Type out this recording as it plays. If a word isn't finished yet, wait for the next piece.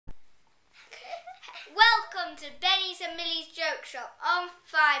welcome to Benny's and Millie's Joke Shop on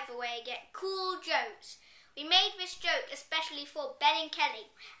Fiverr, where you get cool jokes. We made this joke especially for Ben and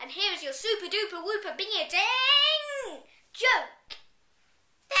Kelly, and here's your super duper whooper bing-a-ding joke.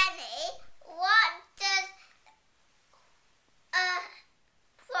 Benny, what does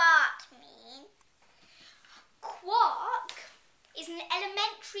quark mean? Quark is an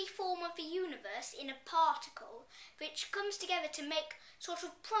elementary form of the universe in a particle which comes together to make sort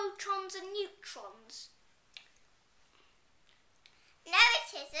of protons and neutrons. No,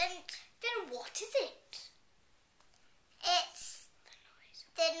 it isn't. Then what is it? It's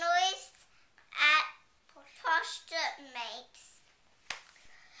the noise posh makes.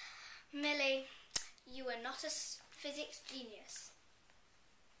 Millie, you are not a physics genius.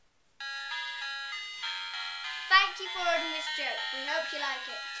 Thank you for ordering this joke. We hope you like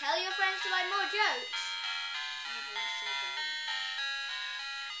it. Tell your friends to buy more jokes.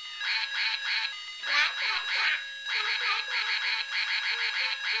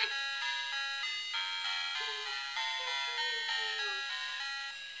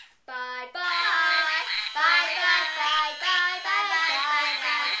 Bye bye. Bye bye bye bye bye bye bye bye bye bye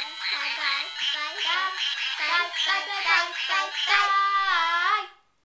bye bye bye bye bye bye bye.